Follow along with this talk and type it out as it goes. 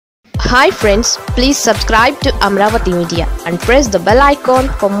Hi friends, please subscribe to Amaravathi Media and press the bell icon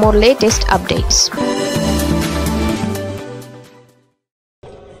for more latest updates.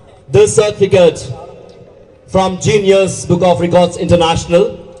 This certificate from Genius Book of Records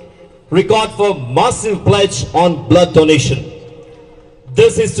International, record for massive pledge on blood donation.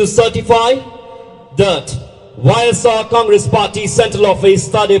 This is to certify that YSR Congress Party Central Office,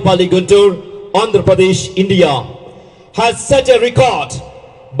 Tadepalli, Guntur, Andhra Pradesh, India, has set a record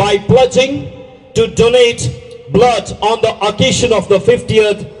by pledging to donate blood on the occasion of the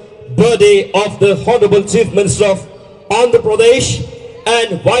 50th birthday of the Honorable Chief Minister of Andhra Pradesh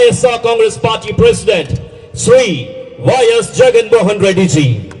and YSR Congress Party President, Sri Y.S. Jagan Mohan Reddy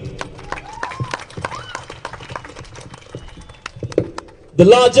ji. The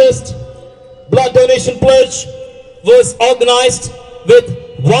largest blood donation pledge was organized with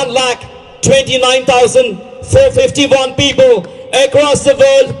 1,29,451 people across the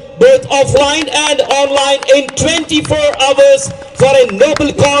world, both offline and online, in 24 hours for a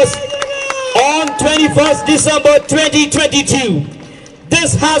noble cause on 21st December 2022.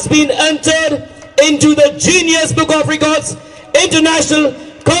 This has been entered into the Genius Book of Records International.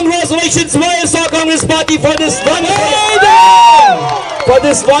 Congratulations, YSR Congress Party, for this wonderful noble cause.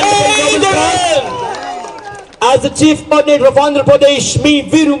 As the Chief Coordinator of Andhra Pradesh, me,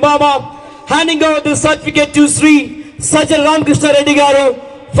 Viru Mama, handing over the certificate to Sri Sajjan Ramakrishna Reddy Garu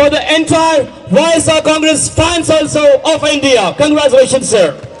for the entire YSR Congress fans also of India. Congratulations,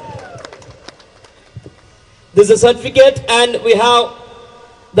 sir. This is a certificate, and we have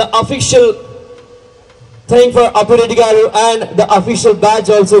the official thing for Appu Reddy Garu and the official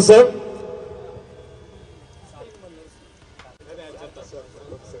badge also, sir.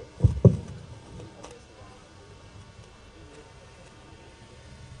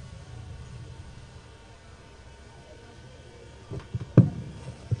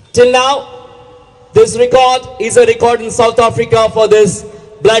 Till now, this record is a record in South Africa for this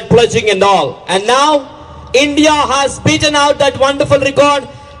blood pledging and all. And now, India has beaten out that wonderful record.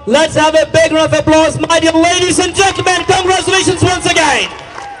 Let's have a big round of applause, my dear ladies and gentlemen. Congratulations once again.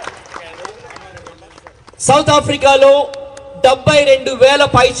 South Africa lo 72,000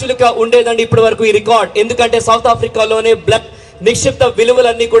 పైచులుగా ఉండేదండి ఇప్పటి వరకు ఈ record. ఎందుకంటే south ఆఫ్రికాలోనే blood నిక్షిప్త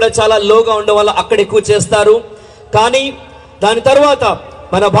విలువలన్నీ కూడా చాలా లోగా ఉండడం వల్ల అక్కడ ఎక్కువ చేస్తారు. కానీ దాని తర్వాత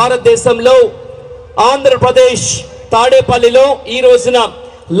మన భారతదేశంలో ఆంధ్రప్రదేశ్ తాడేపల్లిలో ఈ రోజున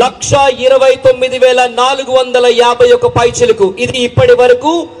 1,29,451 పైచిలకు, ఇది ఇప్పటి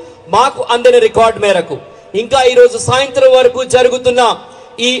వరకు మాకు అందిన రికార్డ్ మేరకు. ఇంకా ఈ రోజు సాయంత్రం వరకు జరుగుతున్న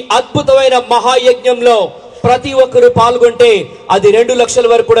ఈ అద్భుతమైన మహాయజ్ఞంలో ప్రతి ఒక్కరు పాల్గొంటే అది 2 లక్షల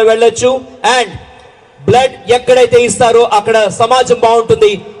వరకు కూడా వెళ్ళొచ్చు. అండ్ బ్లడ్ ఎక్కడైతే ఇస్తారో అక్కడ సమాజం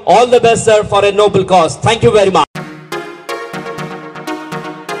బాగుంటుంది. All the best sir for a noble cause. Thank you very much.